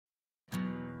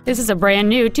This is a brand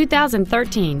new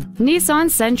 2013 Nissan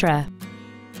Sentra.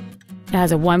 It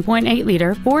has a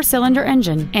 1.8-liter four-cylinder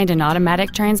engine and an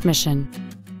automatic transmission.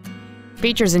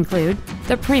 Features include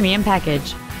the premium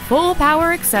package, full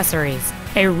power accessories,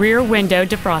 a rear window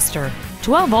defroster,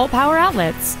 12-volt power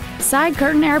outlets, side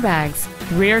curtain airbags,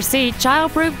 rear seat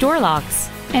child-proof door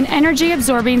locks, an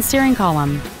energy-absorbing steering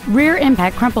column, rear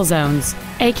impact crumple zones,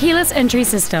 a keyless entry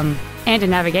system, and a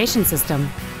navigation system.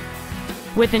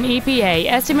 With an EPA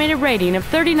estimated rating of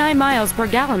 39 miles per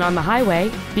gallon on the highway,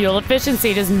 fuel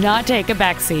efficiency does not take a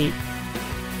backseat.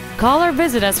 Call or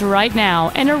visit us right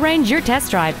now and arrange your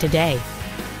test drive today.